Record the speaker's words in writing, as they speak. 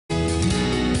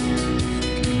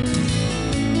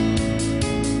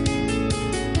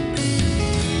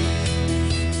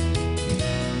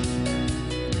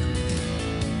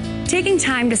Taking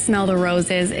time to smell the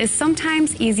roses is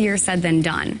sometimes easier said than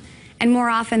done. And more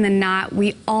often than not,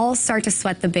 we all start to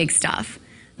sweat the big stuff.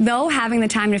 Though having the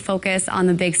time to focus on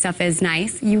the big stuff is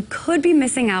nice, you could be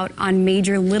missing out on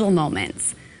major little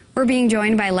moments. We're being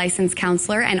joined by licensed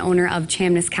counselor and owner of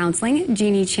Chamness Counseling,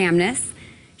 Jeannie Chamness.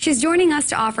 She's joining us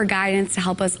to offer guidance to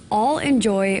help us all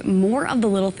enjoy more of the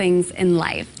little things in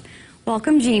life.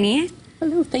 Welcome, Jeannie.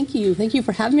 Hello, thank you. Thank you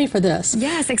for having me for this.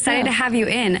 Yes, excited to have you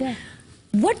in. Yeah.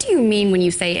 What do you mean when you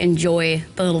say enjoy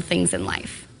the little things in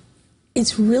life?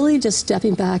 It's really just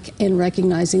stepping back and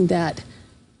recognizing that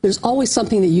there's always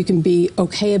something that you can be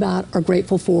okay about or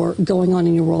grateful for going on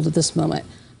in your world at this moment.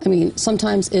 I mean,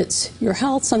 sometimes it's your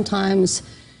health, sometimes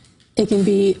it can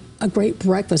be a great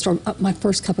breakfast or my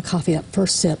first cup of coffee, that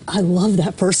first sip. I love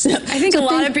that first sip. I think a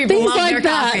lot of people love their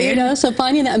coffee. You know, so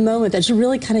finding that moment that just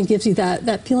really kind of gives you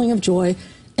that feeling of joy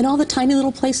in all the tiny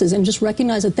little places, and just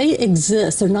recognize that they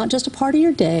exist. They're not just a part of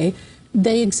your day,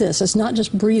 they exist. It's not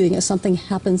just breathing, it's something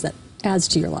happens that adds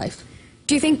to your life.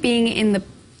 Do you think being in the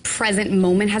present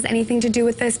moment has anything to do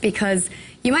with this? Because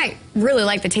you might really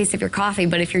like the taste of your coffee,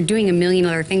 but if you're doing a million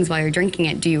other things while you're drinking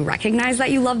it, do you recognize that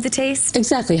you love the taste?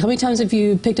 Exactly. How many times have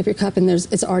you picked up your cup and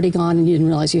it's already gone and you didn't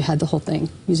realize you had the whole thing?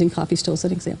 Using coffee still as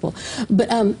an example.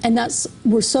 But and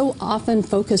we're so often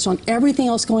focused on everything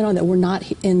else going on that we're not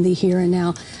in the here and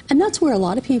now. And that's where a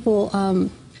lot of people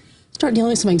start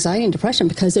dealing with some anxiety and depression,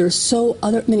 because there are so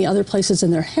many other places in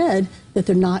their head that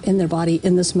they're not in their body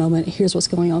in this moment. Here's what's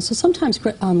going on. So sometimes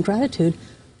gratitude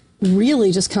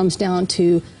really just comes down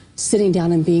to sitting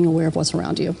down and being aware of what's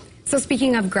around you. So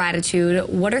speaking of gratitude,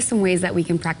 what are some ways that we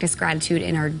can practice gratitude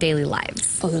in our daily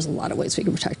lives? Oh, there's a lot of ways we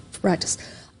can practice.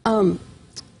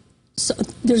 So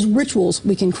there's rituals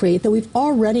we can create that we've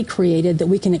already created that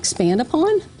we can expand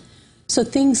upon. So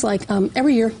things like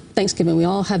every year, Thanksgiving, we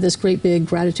all have this great big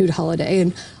gratitude holiday,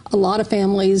 and a lot of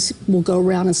families will go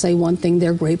around and say one thing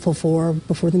they're grateful for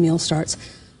before the meal starts.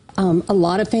 A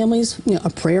lot of families, a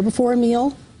prayer before a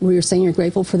meal, where you're saying you're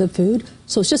grateful for the food.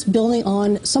 So it's just building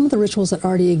on some of the rituals that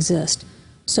already exist.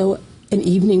 So an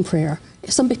evening prayer.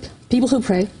 Some people who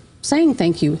pray, saying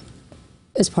thank you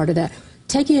is part of that.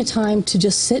 Taking a time to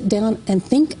just sit down and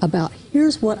think about,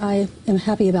 here's what I am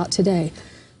happy about today.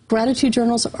 Gratitude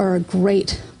journals are a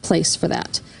great place for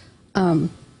that.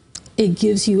 It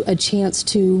gives you a chance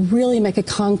to really make a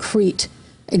concrete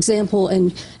example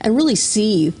and really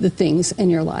see the things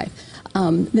in your life.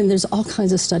 Then there's all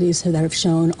kinds of studies that have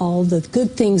shown all the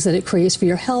good things that it creates for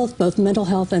your health, both mental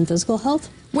health and physical health.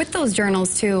 With those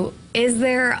journals too, is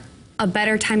there a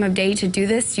better time of day to do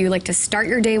this? Do you like to start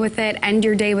your day with it, end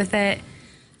your day with it?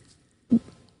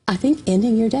 I think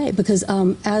ending your day, because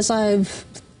as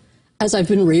I've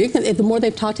been reading, the more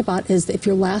they've talked about is if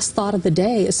your last thought of the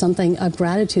day is something of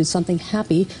gratitude, something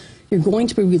happy, you're going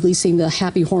to be releasing the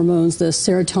happy hormones, the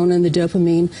serotonin, the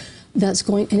dopamine,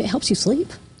 and it helps you sleep.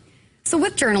 So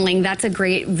with journaling, that's a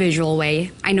great visual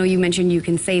way. I know you mentioned you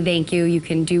can say thank you, you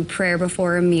can do prayer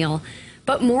before a meal,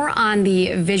 but more on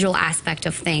the visual aspect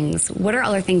of things. What are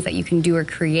other things that you can do or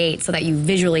create so that you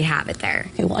visually have it there?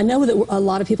 Okay, well, I know that a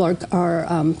lot of people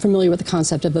are familiar with the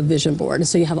concept of a vision board.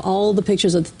 So you have all the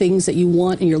pictures of the things that you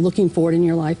want and you're looking for in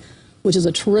your life, which is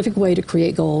a terrific way to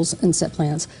create goals and set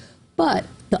plans. But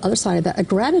the other side of that, a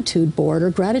gratitude board or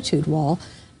gratitude wall,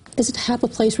 is to have a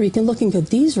place where you can look and go,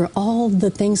 these are all the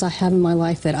things I have in my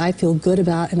life that I feel good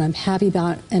about and I'm happy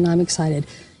about and I'm excited.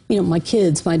 My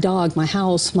kids, my dog, my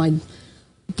house,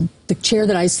 the chair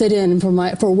that I sit in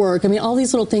for work. I mean, all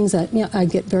these little things that I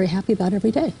get very happy about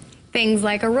every day. Things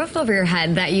like a roof over your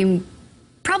head that you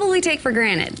probably take for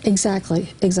granted. Exactly,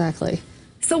 exactly.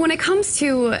 So when it comes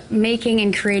to making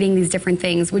and creating these different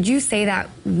things, would you say that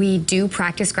we do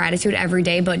practice gratitude every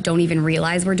day but don't even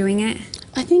realize we're doing it?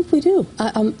 I think we do.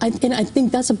 And I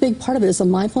think that's a big part of it, is the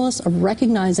mindfulness of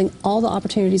recognizing all the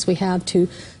opportunities we have to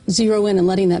zero in and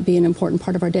letting that be an important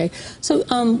part of our day. So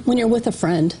when you're with a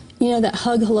friend, that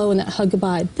hug hello and that hug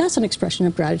goodbye, that's an expression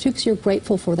of gratitude because you're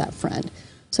grateful for that friend.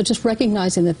 So just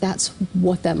recognizing that that's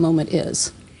what that moment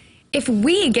is. If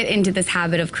we get into this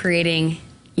habit of creating,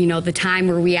 the time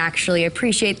where we actually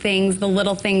appreciate things, the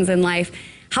little things in life,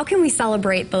 how can we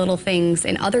celebrate the little things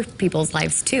in other people's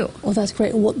lives too? Well, that's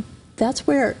great. Well, that's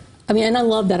where, and I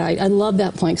love that. I love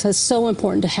that point, because it's so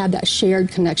important to have that shared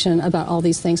connection about all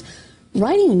these things.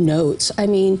 Writing notes.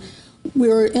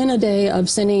 We're in a day of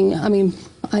sending,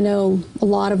 I know a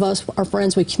lot of us, our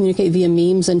friends, we communicate via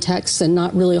memes and texts and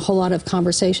not really a whole lot of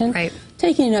conversation. Right.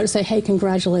 Taking a note to say, hey,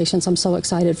 congratulations, I'm so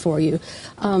excited for you,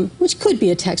 which could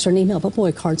be a text or an email, but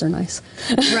boy, cards are nice.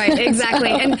 Right, exactly.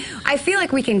 And I feel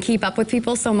like we can keep up with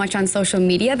people so much on social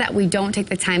media that we don't take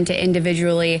the time to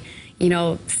individually,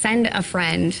 send a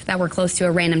friend that we're close to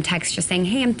a random text just saying,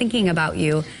 hey, I'm thinking about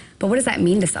you. But what does that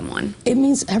mean to someone? It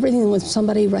means everything when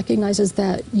somebody recognizes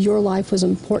that your life was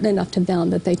important enough to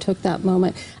them that they took that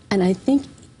moment. And I think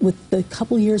with the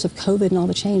couple years of COVID and all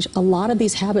the change, a lot of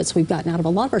these habits we've gotten out of, a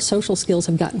lot of our social skills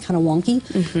have gotten kind of wonky.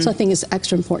 So I think it's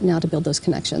extra important now to build those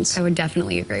connections. I would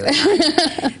definitely agree with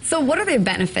that. So what are the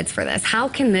benefits for this? How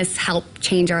can this help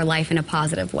change our life in a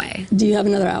positive way? Do you have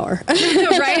another hour?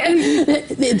 Right?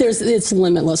 It's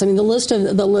limitless. I mean, the list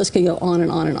can go on and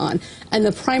on and on. And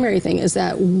the primary thing is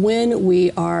that when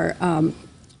we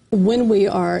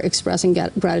are expressing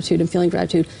gratitude and feeling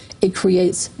gratitude, it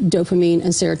creates dopamine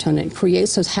and serotonin. It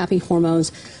creates those happy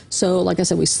hormones. So, like I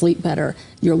said, we sleep better.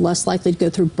 You're less likely to go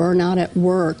through burnout at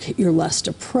work. You're less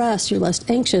depressed. You're less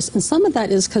anxious. And some of that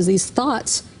is because these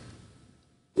thoughts,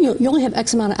 you only have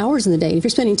X amount of hours in the day. If you're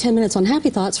spending 10 minutes on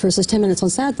happy thoughts versus 10 minutes on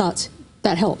sad thoughts,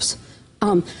 that helps.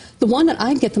 The one that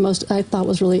I get the most, I thought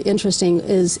was really interesting,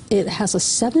 is it has a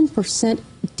 7%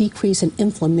 decrease in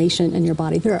inflammation in your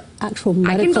body. There are actual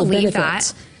medical benefits. I can believe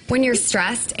that. When you're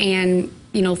stressed and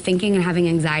thinking and having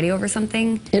anxiety over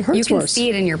something, it hurts you can worse. see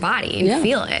it in your body and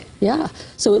feel it. Yeah.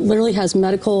 So it literally has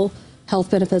medical health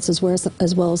benefits as well as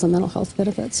the mental health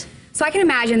benefits. So I can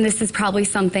imagine this is probably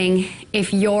something,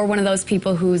 if you're one of those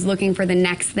people who's looking for the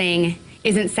next thing,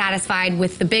 isn't satisfied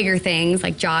with the bigger things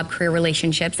like job, career,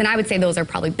 relationships, and I would say those are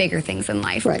probably bigger things in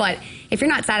life. Right. But if you're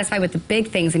not satisfied with the big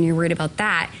things and you're worried about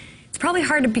that, it's probably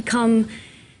hard to become,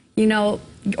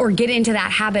 or get into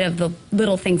that habit of the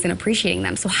little things and appreciating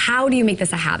them. So how do you make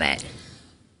this a habit?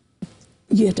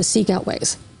 You have to seek out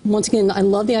ways. Once again, I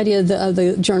love the idea of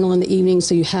the journal in the evening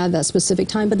so you have that specific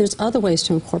time, but there's other ways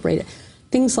to incorporate it.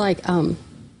 Things like,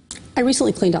 I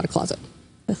recently cleaned out a closet.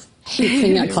 I hate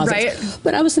cleaning out closets. Right.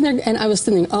 But I was sitting there and I was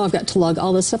thinking, oh, I've got to lug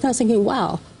all this stuff. And I was thinking,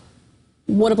 wow,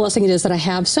 what a blessing it is that I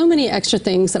have so many extra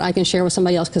things that I can share with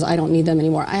somebody else because I don't need them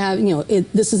anymore. I have,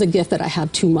 this is a gift that I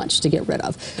have too much to get rid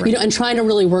of. Right. And trying to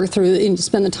really work through and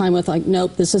spend the time with like,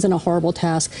 nope, this isn't a horrible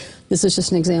task. This is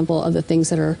just an example of the things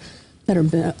that are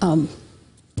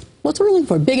what's the word looking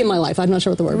for? Big in my life. I'm not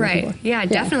sure what the word I'm looking for. Yeah,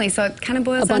 definitely. So it kind of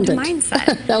boils Abundant. down to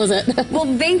mindset. That was it. Well,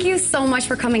 thank you so much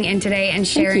for coming in today and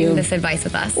sharing this advice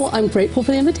with us. Well, I'm grateful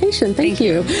for the invitation. Thank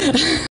you.